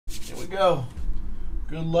go.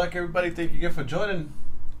 Good luck, everybody. Thank you again for joining.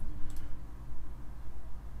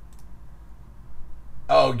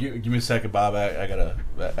 Oh, give me a second, Bob. I'd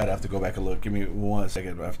have to go back and look. Give me 1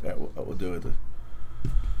 second. We'll do it.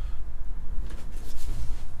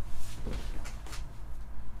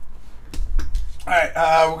 All right,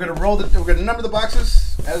 we're gonna we're gonna number the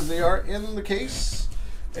boxes as they are in the case,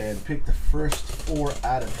 and pick the first 4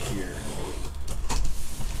 out of here.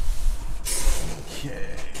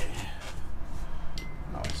 Okay.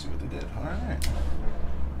 Oh, let's see what they did. All right.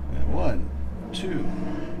 And 1, 2,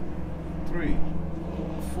 3,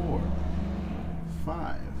 4,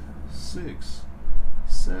 5, 6,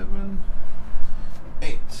 7,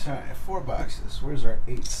 8. All right, 4 boxes. Where's our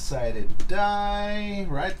 8-sided die?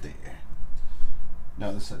 Right there.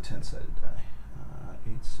 No, this is a 10-sided die.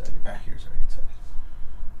 8-sided. Here's our 8-sided.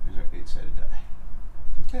 Here's our 8-sided die.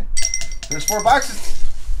 Okay. There's 4 boxes.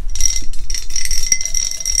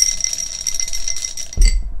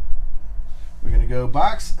 We're gonna go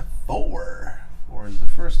box 4. 4 is the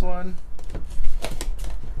first one.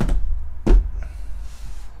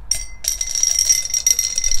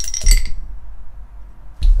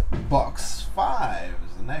 Box 5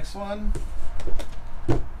 is the next one.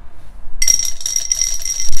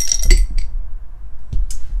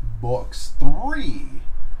 Box 3.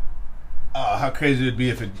 Oh, how crazy it would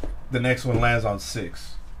be if the next one lands on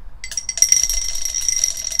 6.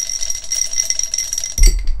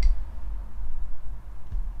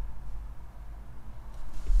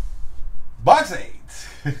 Box 8.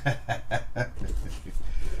 Alright,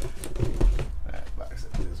 box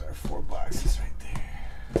 8. These are 4 boxes right there.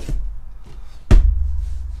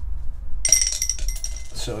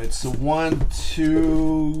 So it's a 1,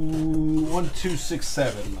 2, 6,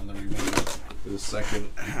 7 on the remaining for the second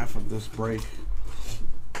half of this break.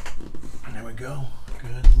 And there we go.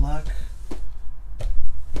 Good luck.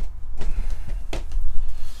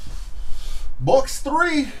 Box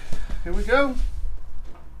 3. Here we go.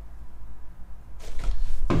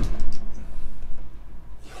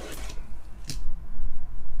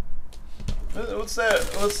 What's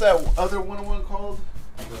that other one called?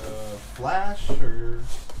 The Flash or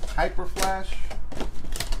Hyper Flash?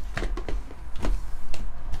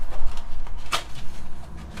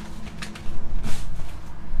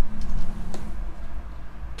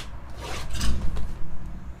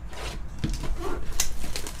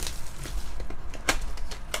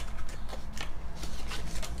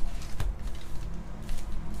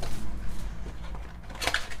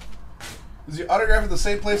 Is the autograph at the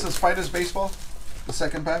same place as Finest Baseball? The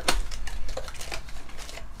second pack?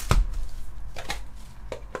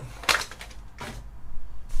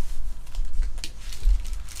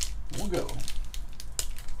 We'll go.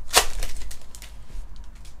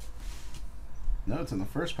 No, it's in the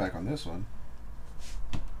first pack on this one.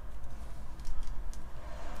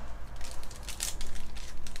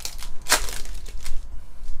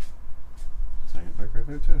 Second pack right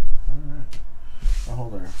there too. Alright. I'll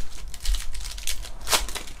hold her.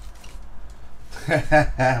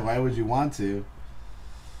 Why would you want to?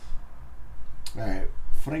 Alright.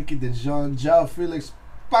 Frankie de Jong, João Felix,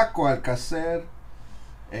 Paco Alcacer,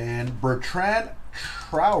 and Bertrand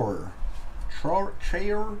Traore.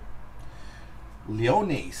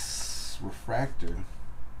 Leones. Refractor.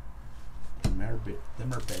 Demerbe.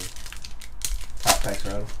 Top packs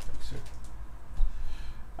are out.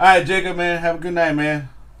 Alright, Jacob, man. Have a good night, man.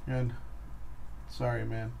 Good. Sorry,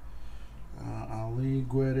 man. Ali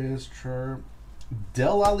Guedes,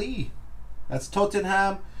 Del Ali. That's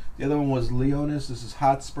Tottenham. The other one was Leonis. This is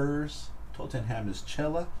Hotspurs. Tottenham is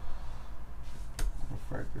Chella.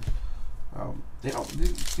 Refractor.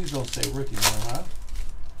 These don't say rookie on them, huh?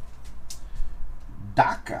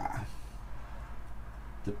 Daka.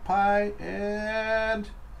 Depay and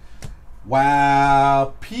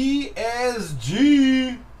wow,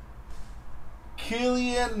 PSG.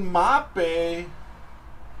 Kylian Mbappe.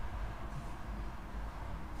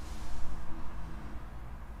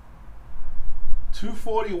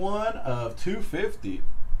 $241 of $250.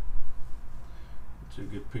 That's a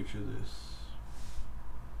good picture of this.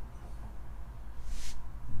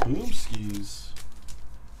 Boomskis.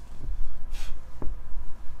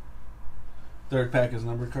 Third pack is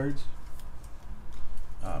numbered cards.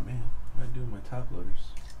 Oh man, I do my top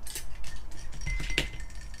loaders.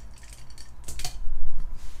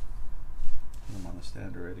 I'm on the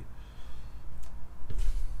stand already.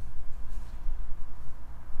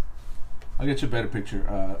 I'll get you a better picture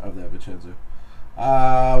of that, Vincenzo.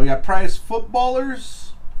 We got prize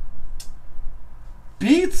footballers.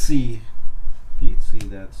 Beatsy. Beatsy,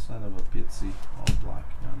 that son of a Beatsy. All black.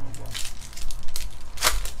 No block.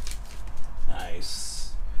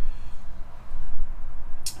 Nice.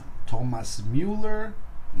 Thomas Mueller.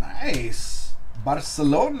 Nice.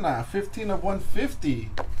 Barcelona, 15 of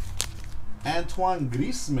 150. Antoine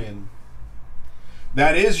Griezmann.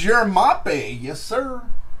 That is your Mape. Yes, sir.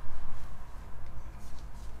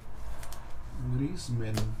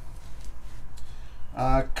 Griezmann.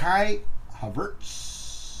 Kai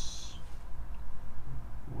Havertz.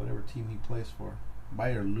 Whatever team he plays for.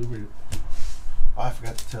 Bayer Leverkusen. Oh, I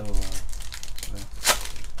forgot to tell that.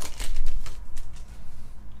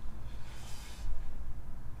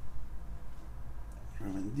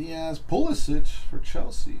 Ruben Diaz. Pulisic for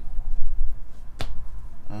Chelsea.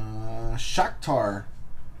 Shakhtar.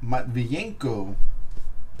 Matvienko.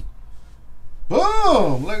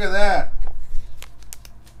 Boom! Look at that.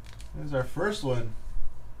 There's our first one.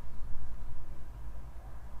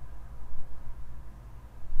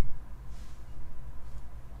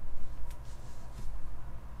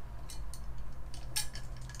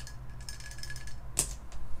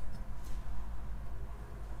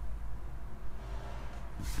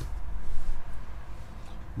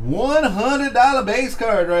 $100 base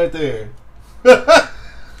card right there. That's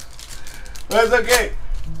okay.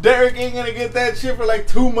 Derek ain't gonna get that shit for like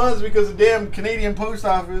 2 months because of damn Canadian Post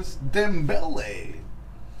Office. Dembele.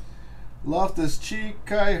 Loftus-Cheek,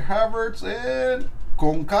 Kai Havertz, and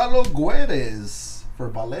Goncalo Guedes for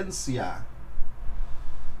Valencia.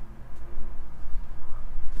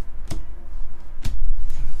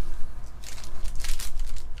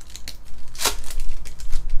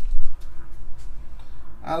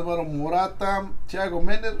 Alvaro Morata, Thiago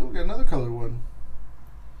Mendes. We'll get another color one.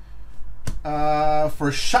 For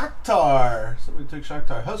Shakhtar. Somebody took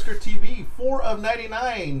Shakhtar. Husker TV, 4 of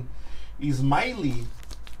 99. Ismaili.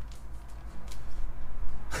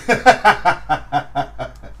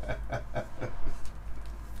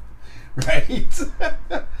 Right?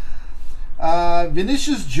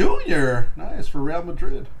 Vinicius Jr. Nice for Real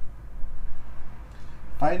Madrid.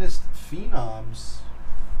 Finest Phenoms.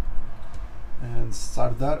 And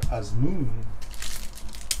Sardar Azmoun.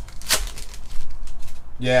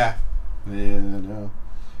 Yeah. Yeah, no.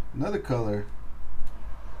 Another color.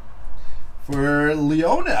 For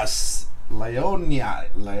Leonis.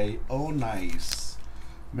 Leonis.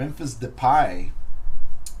 Memphis Depay.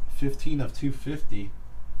 15 of 250.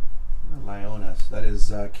 Leonis. That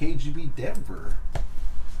is KGB Denver.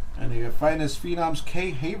 And you got Finest Phenoms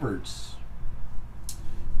K. Havertz.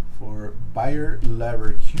 For Bayer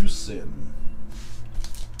Leverkusen.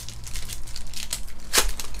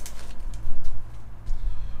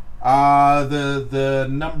 The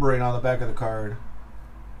numbering on the back of the card.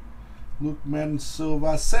 Lukman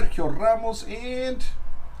Silva, Sergio Ramos, and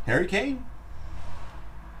Harry Kane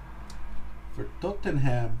for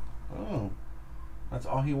Tottenham. Oh, that's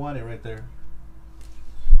all he wanted right there.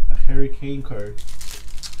 A Harry Kane card.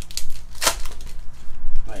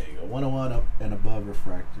 There you go. 101 up and above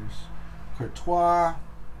refractors. Courtois,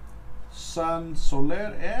 San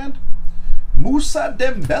Soler, and Moussa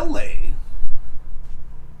Dembele.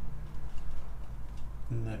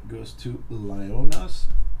 And that goes to Leonas.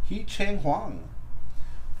 He Chang Huang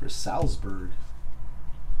for Salzburg.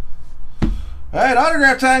 Alright,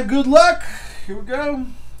 autograph time. Good luck. Here we go.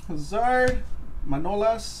 Hazard,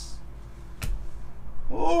 Manolas.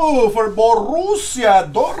 Oh, for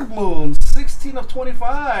Borussia Dortmund. 16 of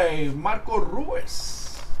 25. Marco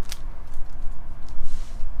Ruiz.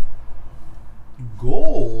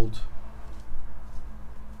 Gold.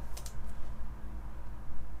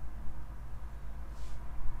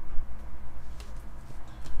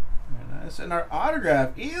 And our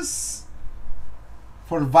autograph is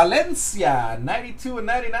for Valencia, 92 and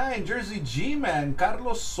 99, jersey G-Man,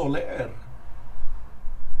 Carlos Soler.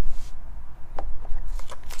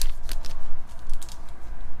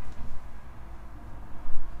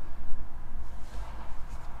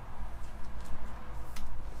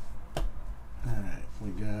 Alright,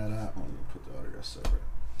 we got, I'm going to put the autograph separate.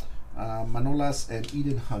 Manolas and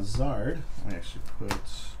Eden Hazard. I actually put...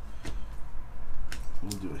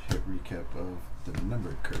 We'll do a hit recap of the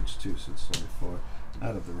numbered cards too, since it's only 4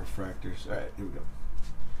 out of the refractors. All right, here we go.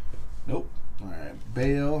 Nope. All right,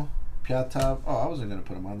 Bale, Piatov. Oh, I wasn't gonna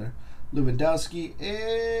put him on there. Lewandowski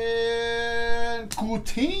and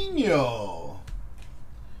Coutinho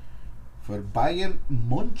for Bayern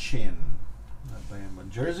München. Not Bayern München.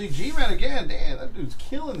 Jersey G-Man again. Damn, that dude's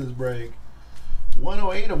killing this break.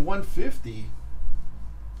 108 of 150.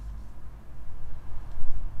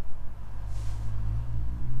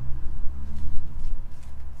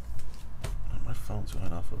 Phone's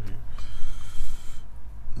going off over here.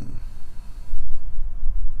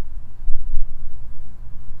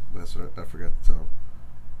 That's what I forgot to tell.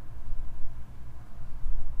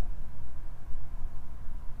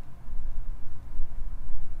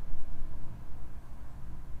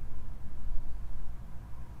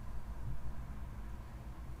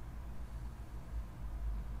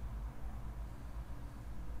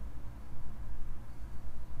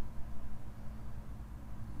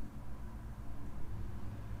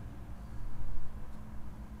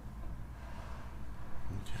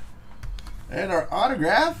 And our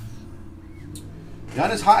autograph,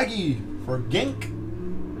 Giannis Hagi for Genk.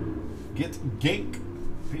 Get Genk.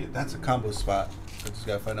 That's a combo spot. I just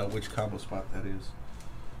gotta find out which combo spot that is.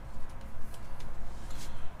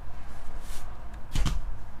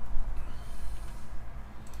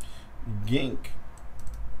 Genk.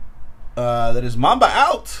 That is Mamba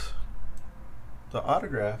out. The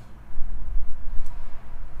autograph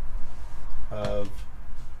of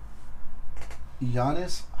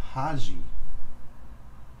Giannis Hagi.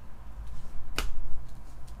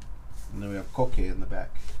 And then we have Koke in the back.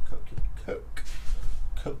 Koke.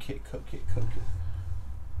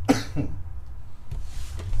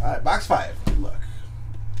 Alright, box 5. Good luck.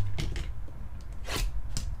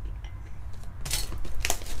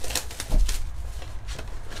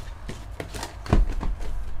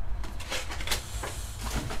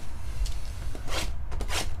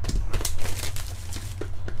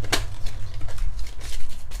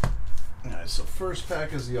 Alright, so first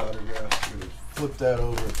pack is the autograph. We're going to flip that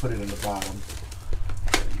over and put it in the bottom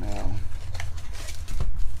right now.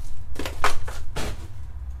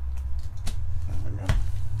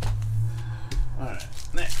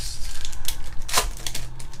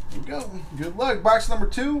 Go. Good luck. Box number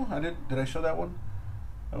 2. Did I show that one?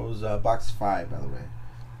 That was box 5, by the way.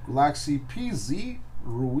 Galaxy PZ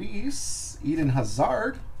Ruiz, Eden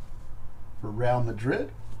Hazard for Real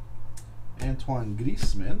Madrid. Antoine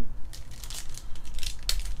Griezmann.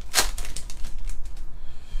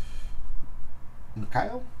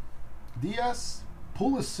 Mikhail Diaz,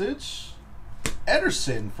 Pulisic,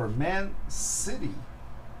 Ederson for Man City.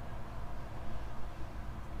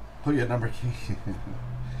 Put your number key.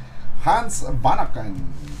 Hans Vanaken.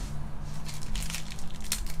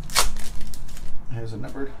 Here's a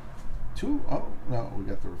numbered 2. Oh, no, we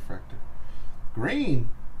got the refractor. Green.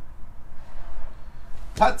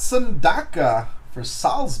 Patsundaka for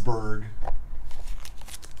Salzburg.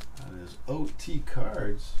 That is OT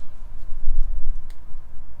cards.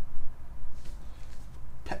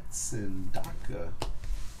 Patsundaka.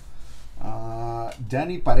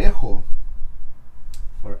 Danny Parejo.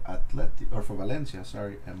 For for Valencia,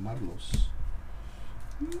 sorry, and Marlos.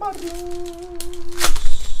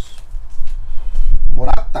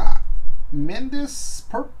 Morata. Mendes,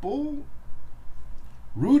 purple.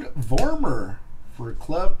 Ruud Vormer for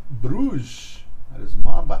Club Bruges. That is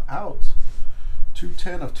Mamba out.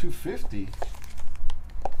 210 of 250.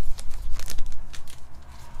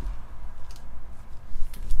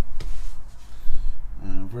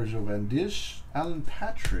 Virgil van Dijk. Alan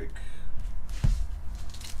Patrick.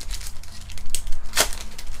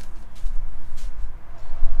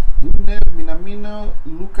 Minamino,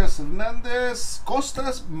 Lucas Hernandez,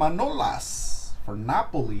 Costas Manolas for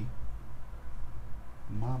Napoli.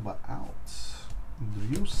 Mamba out.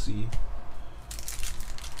 Driussi.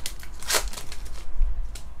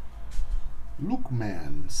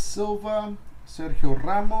 Lukman, Silva, Sergio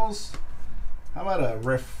Ramos. How about a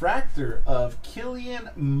refractor of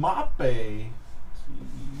Kylian Mbappe?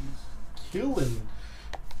 Jeez.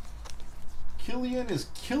 Kylian is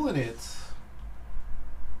killing it.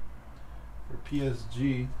 For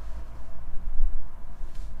PSG.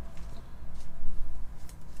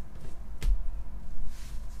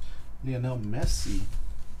 Lionel Messi.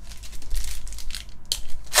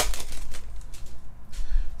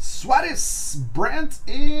 Suarez, Brandt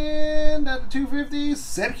in at the 250.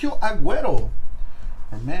 Sergio Aguero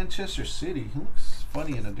from Manchester City. He looks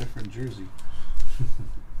funny in a different jersey.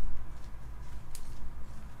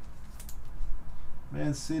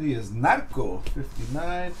 Man City is Narco,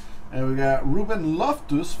 59. And we got Ruben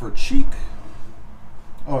Loftus for Cheek.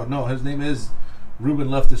 Oh, no, his name is Ruben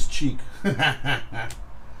Loftus-Cheek.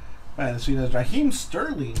 Man City has Raheem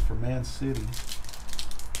Sterling for Man City.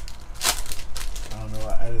 I don't know.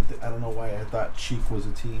 I don't know why I thought Cheek was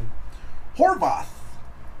a team. Horvath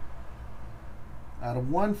out of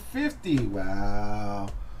 150. Wow.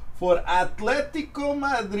 For Atletico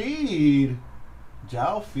Madrid,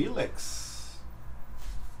 João Felix.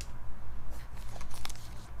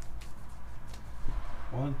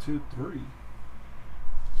 One, two, three.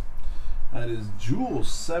 That is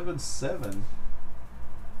Jules 77.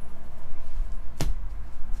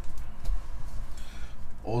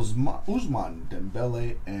 Usman,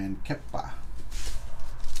 Dembele, and Kepa.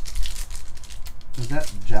 Does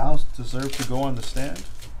that Joust deserve to go on the stand?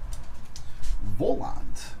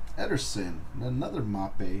 Volant, Ederson, another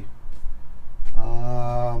Mbappe.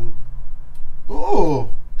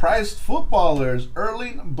 Prized footballers,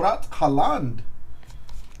 Erling Braut Haaland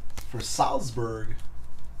for Salzburg.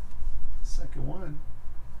 Second one.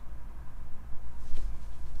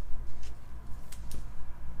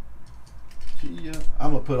 Pia.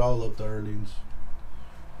 I'm gonna put all up the Erlings.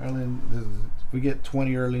 Erling, if we get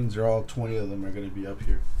 20 Erlings, they're all 20 of them are gonna be up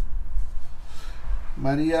here.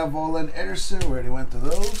 Maria Volen Ederson, we already went to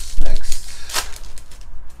those. Next.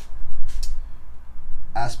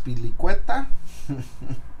 Aspilicueta.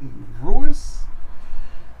 Ruiz.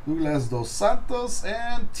 Douglas Dos Santos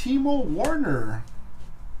and Timo Werner.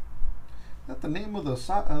 Is that the name of the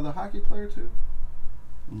hockey player too?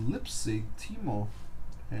 Leipzig, Timo.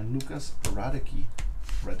 And Lucas Radecki.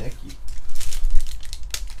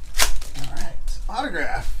 Alright.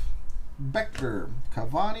 Autograph. Becker.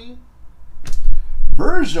 Cavani.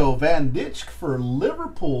 Virgil van Dijk for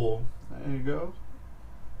Liverpool. There you go.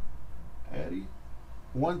 Eddie.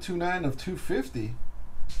 129 of 250.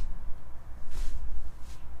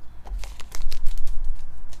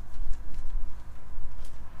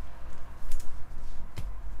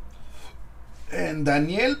 And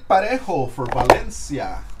Daniel Parejo for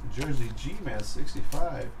Valencia. Jersey G-Man 65.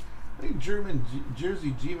 I think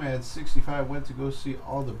Jersey G-Man 65 went to go see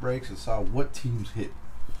all the breaks and saw what teams hit.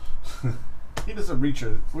 He does some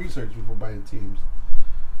research before buying teams.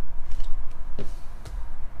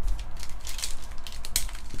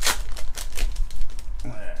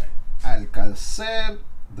 Alcacer,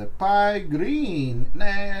 Depay, Green,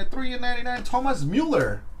 3.99. Thomas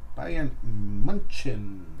Mueller, Bayern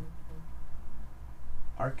München.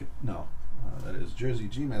 That is Jersey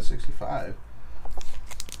G-Man 65.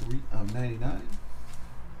 3 of 99.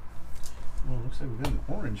 Well, looks like we got an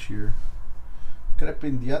orange here.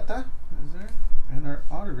 Crependiata is there, and our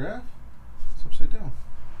autograph. It's upside down.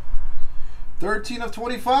 13 of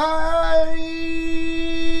 25.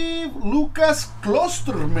 Lucas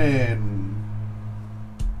Klosterman.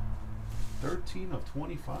 13 of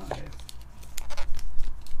 25.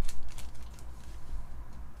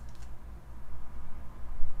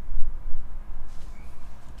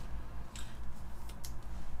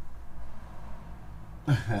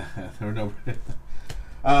 There were no.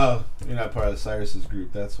 Oh, you're not part of the Cyrus's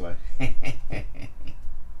group. That's why. Is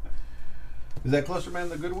that Clusterman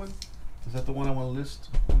the good one? Is that the one I want to list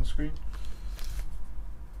on the screen?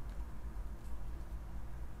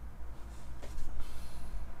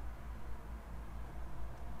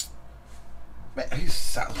 Man, he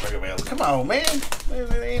sounds like available. Come on, man.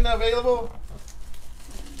 It ain't available.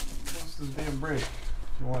 What's this damn break? If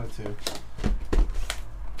you wanted to.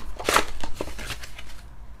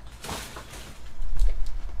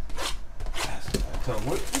 So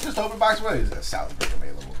we just open box. What is that? Salad break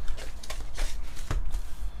available?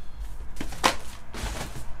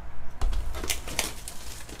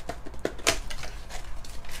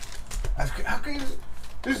 How can you,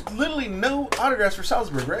 there's literally no autographs for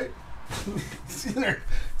Salzburg, right? it's either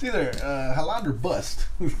Haaland or bust.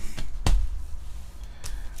 And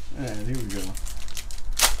here we go.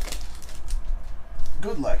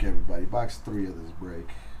 Good luck, everybody. Box 3 of this break.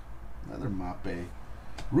 Another Mape.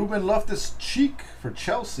 Ruben Loftus-Cheek for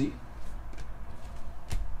Chelsea.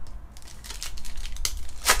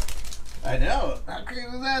 I know. How crazy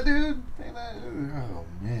is that, dude? Oh,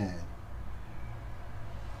 man.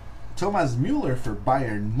 Thomas Mueller for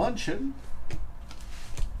Bayern München.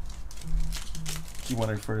 You want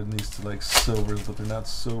to refer these to like silvers, but they're not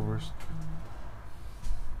silvers.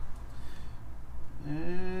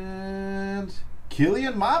 And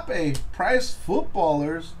Kylian Mbappe, Prize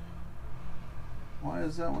Footballers. Why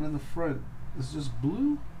is that one in the front? It's just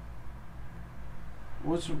blue?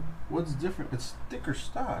 What's different? It's thicker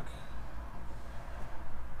stock.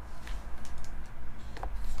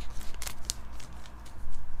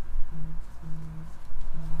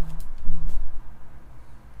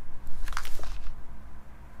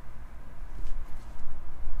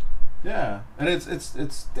 Yeah, and it's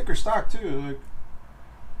thicker stock too. Like,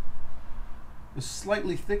 it's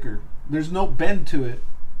slightly thicker. There's no bend to it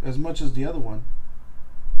as much as the other one.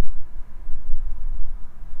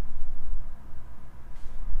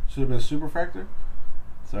 Should have been a superfractor?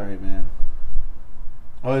 Sorry, man.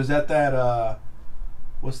 Oh, is that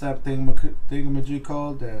what's that thingamajig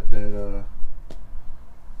called? That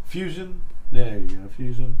fusion? There you go,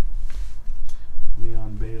 fusion.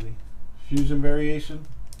 Leon Bailey. Fusion variation.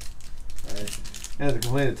 Right. I had to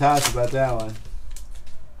complain to Tosh about that one.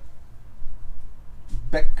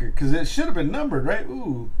 Becker, because it should have been numbered, right?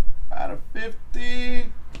 Ooh, out of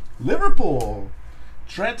 50. Liverpool.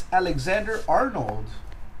 Trent Alexander-Arnold.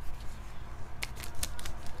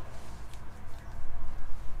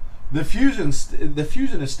 The fusion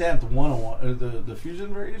is stamped 101. Or the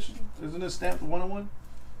fusion variation, isn't it stamped 101?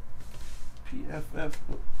 PFF.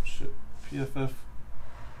 Oh shit. PFF.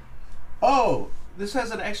 Oh, this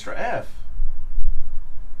has an extra F.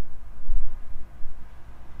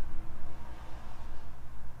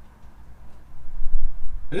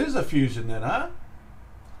 It is a fusion then, huh?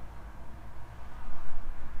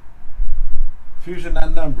 Fusion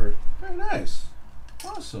not numbered. Very nice.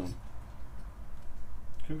 Awesome.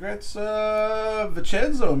 Congrats,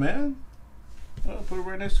 Vincenzo, man. I'll put it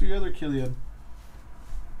right next to the other Killian.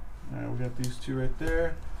 Alright, we got these two right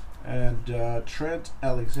there. And Trent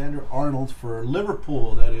Alexander-Arnold for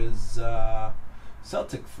Liverpool. That is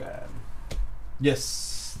Celtic fan.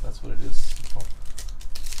 Yes, that's what it is.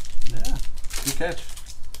 Yeah, good catch.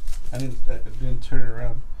 I didn't turn it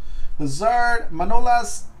around. Hazard,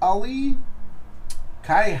 Manolas Ali,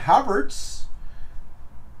 Kai Havertz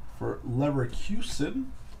for Leverkusen.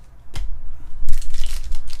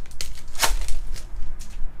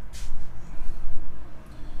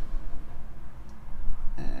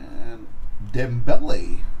 And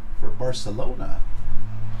Dembele for Barcelona.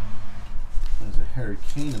 There's a Harry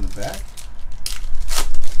Kane in the back.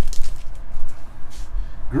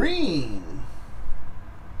 Green.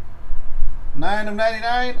 9 of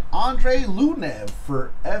 99, Andre Lunev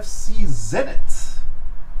for FC Zenit.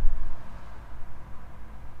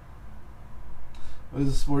 What is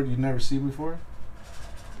a sport you've never seen before?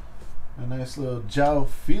 A nice little João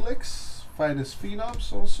Felix, finest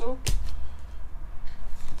phenoms also.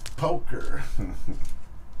 Poker.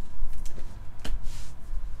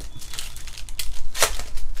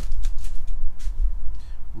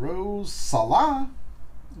 Rose Salah.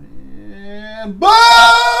 And boom!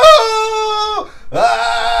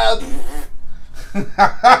 Ah!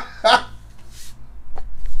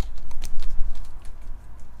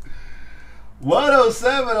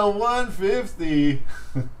 107 of 150.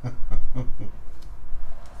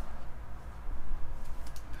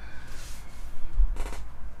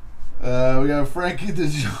 We got Frankie de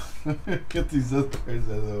Jong. Get these other cards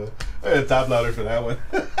out of the way. I got a top loader for that one.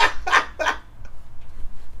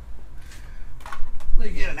 We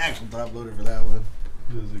get an actual top loader for that one,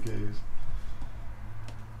 just in case.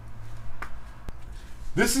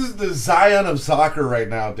 This is the Zion of soccer right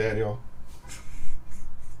now, Daniel.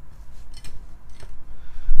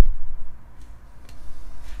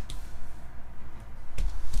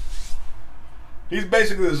 He's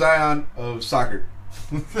basically the Zion of soccer.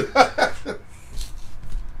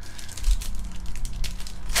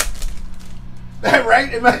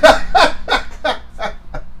 Right?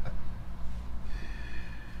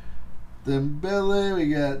 Dembele, we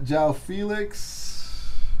got João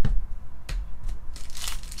Felix.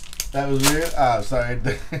 That was weird. Oh, sorry.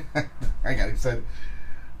 I got excited.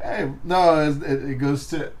 Hey, no, it goes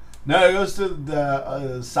to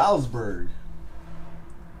the Salzburg.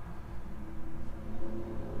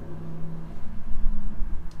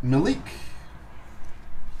 Malik.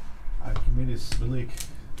 Archimedes Malik.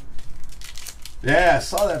 Yeah, I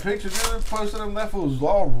saw that picture. Dude, posted him. That fool was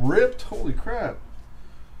all ripped. Holy crap.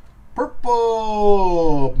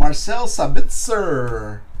 Purple. Marcel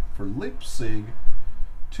Sabitzer for Leipzig.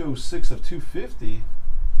 206 of 250.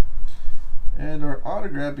 And our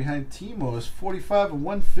autograph behind Timo is 45 of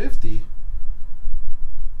 150.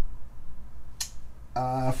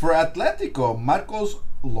 For Atletico, Marcos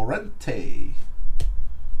Llorente.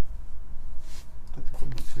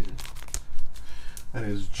 That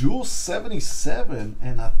is Jules 77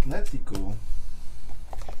 and Atletico.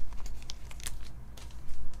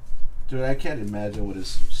 Dude, I can't imagine what his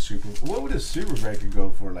super. What would his super record go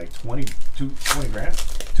for? Like 20 grand?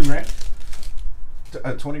 2 grand?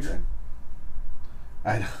 20 grand?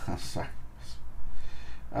 I'm sorry.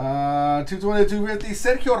 220 250.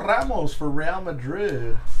 Sergio Ramos for Real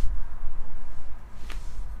Madrid.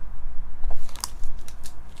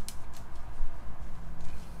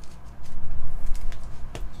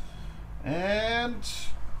 And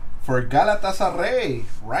for Galatasaray,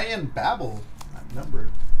 Ryan Babel, not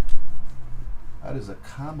numbered. That is a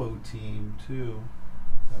combo team too.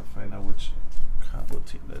 Gotta find out which combo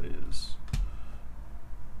team that is.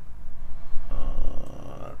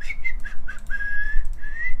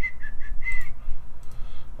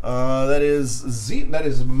 That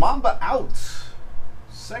is Mamba out.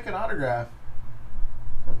 Second autograph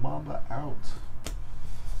for Mamba out.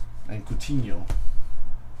 And Coutinho.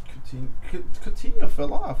 Coutinho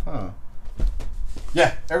fell off, huh?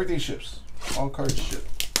 Yeah, everything ships. All cards ship.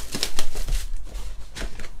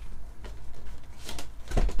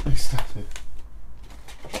 Stop it.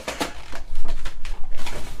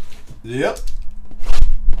 Yep.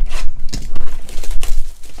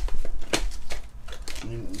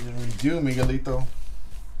 You do, Miguelito.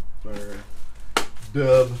 For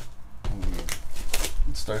dub.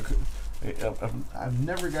 Start. I've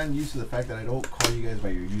never gotten used to the fact that I don't call you guys by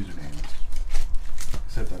your usernames,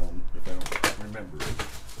 except if I don't remember it.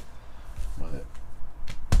 But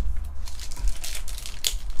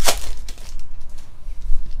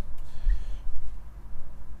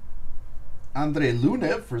Andre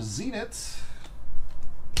Lunev for Zenit.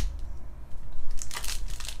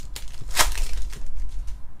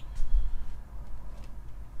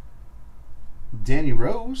 Danny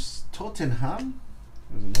Rose, Tottenham.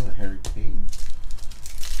 There's another Harry Kane.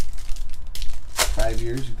 5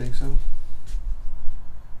 years, you think so?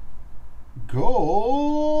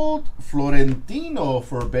 Gold, Florentino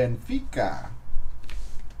for Benfica.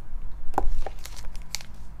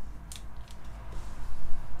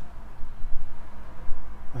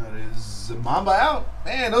 That is Mamba out.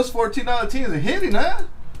 Man, those $14 teams are hitting, huh?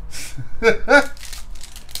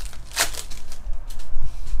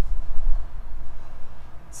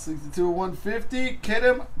 62/150.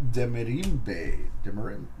 Kerem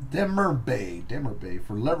Demirbe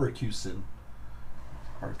for Leverkusen.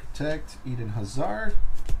 Architect Eden Hazard.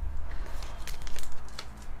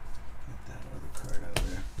 Get that other card out of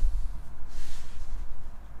there.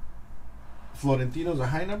 Florentino's a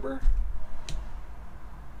high number.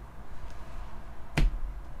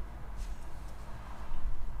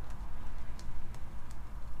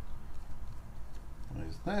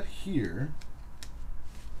 Is that here?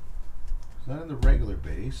 Is that in the regular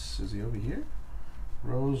base? Is he over here?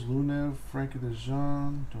 Rose, Lunev, Frankie de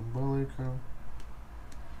Jong, Dombele, Carl.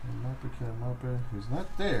 He's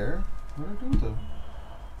not there. What did I do with him?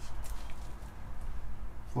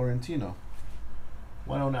 Florentino.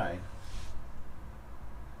 109.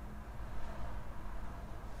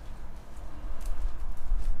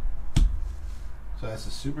 So that's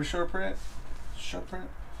a super short print. Short print.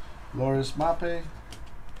 Loris Mape.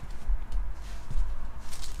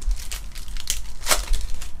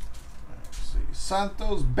 Let's see.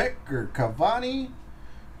 Santos, Becker, Cavani,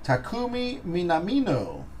 Takumi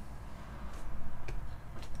Minamino.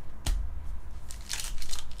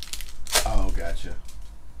 Oh, gotcha.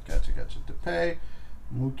 Gotcha. Depay,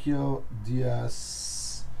 Mukio,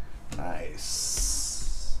 Diaz.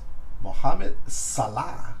 Nice. Mohamed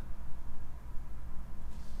Salah.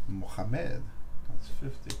 Mohamed. That's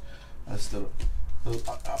 50. That's still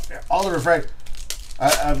all the refract.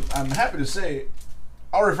 I'm happy to say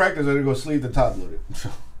all refractors are gonna go sleeve the top loaded.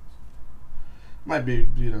 So might be,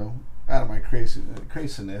 you know, out of my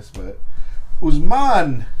craziness, but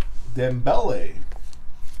Usman Dembele,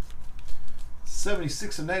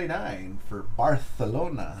 76/99 for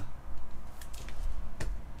Barcelona.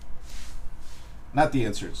 Not the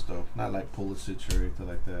inserts though, not like Pulisic or anything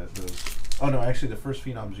like that. Those. Oh no, actually the first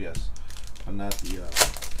phenoms, yes, but not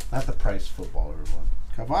the price footballer one.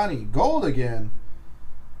 Cavani, gold again.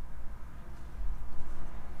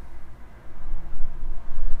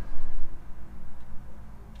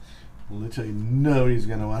 Literally nobody's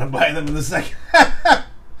gonna want to buy them in the second.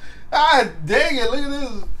 Ah, dang it! Look at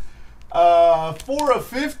this.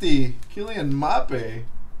 4/50. Kylian Mbappe.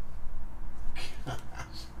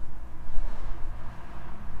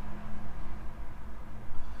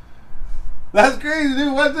 That's crazy,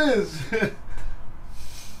 dude. What's this?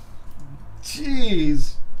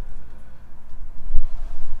 Jeez.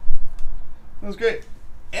 That's great.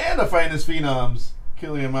 And the finest phenoms,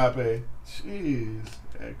 Kylian Mbappe. Jeez.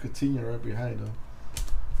 Yeah, Coutinho right behind him.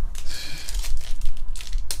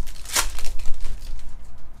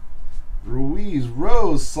 Ruiz,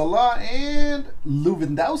 Rose, Salah, and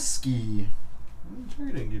Lewandowski. I'm sure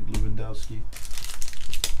you didn't get Lewandowski.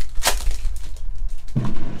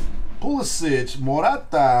 Pulisic,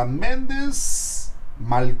 Morata, Mendes,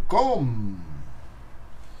 Malcolm.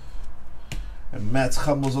 And Matt's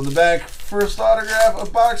Hummels on the back. First autograph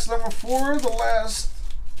of box number 4. The last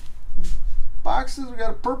boxes, we got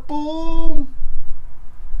a purple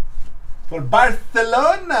for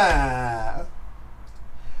Barcelona.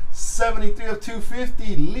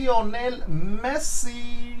 73/250, Lionel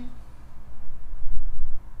Messi.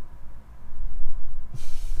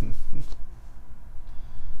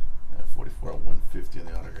 At 44/150 on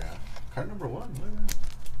the autograph. Card number 1. Look at that.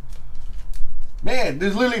 Man,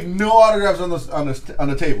 there's literally no autographs on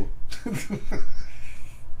the table.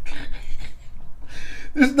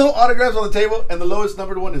 There's no autographs on the table, and the lowest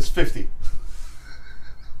numbered one is 50.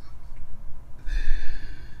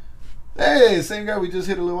 Hey, same guy we just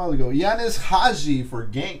hit a little while ago. Yanis Haji for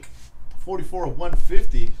Genk.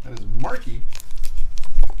 44/150. That is Marky.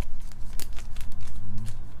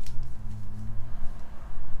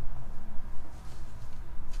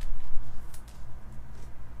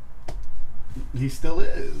 He still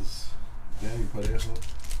is. Yeah, you put it.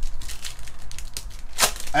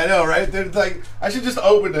 I know, right? They're like, I should just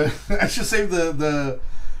open it. I should save the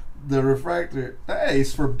refractor. Hey,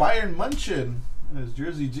 it's for Bayern München. There's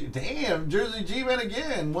Jersey G. Damn, Jersey G-Man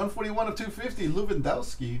again. 141/250.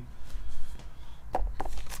 Lewandowski.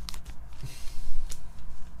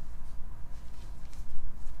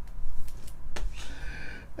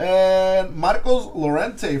 And Marcos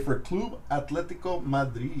Llorente for Club Atlético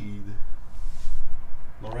Madrid.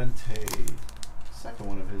 Llorente. Second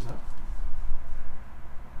one of his, huh?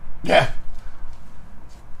 Yeah.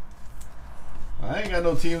 I ain't got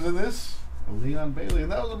no teams in this. Leon Bailey.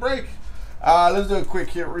 And that was a break. Let's do a quick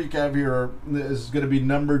hit recap here. This is going to be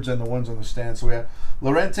numbers and the ones on the stand. So we have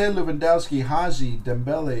Llorente, Lewandowski, Haji,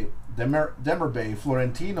 Dembele, Demerbe,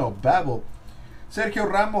 Florentino, Babel,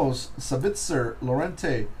 Sergio Ramos, Savitzer,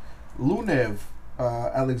 Llorente, Lunev,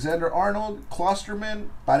 Alexander Arnold, Klosterman,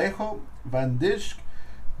 Parejo, Van Dijk,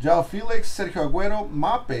 João Felix, Sergio Aguero,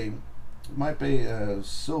 Mape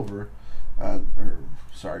Silver,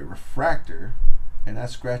 Refractor, and that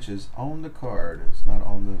scratches on the card. It's not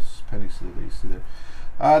on this penny sleeve that you see there.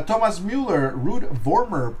 Thomas Müller, Ruud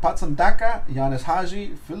Vormer, Patsandaka, Giannis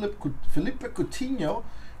Haji, Felipe Coutinho,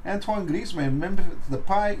 Antoine Griezmann, Memphis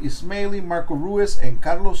Depay, Ismaili, Marco Ruiz, and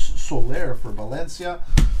Carlos Soler for Valencia.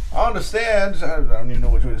 I understand. I don't even know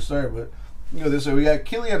which way to start, but you know this. So we got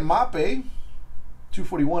Kylian Mbappe,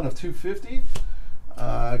 241 of 250.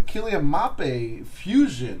 Kylian Mbappe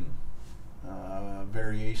Fusion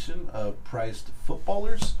variation of priced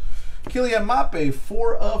footballers. Kylian Mbappe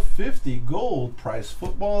 4 of 50 gold priced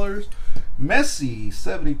footballers. Messi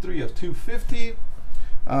 73 of 250.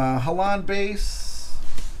 Haaland base.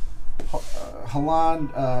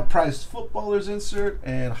 Haaland priced footballers insert,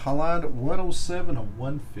 and Haaland 107 of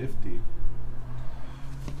 150.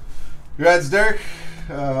 Congrats, Derek,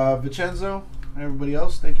 Vincenzo, everybody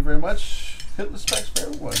else. Thank you very much. Hit the specs for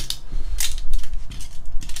everyone.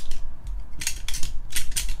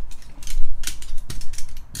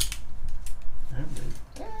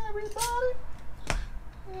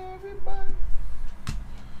 Everybody.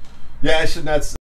 Yeah, I should not.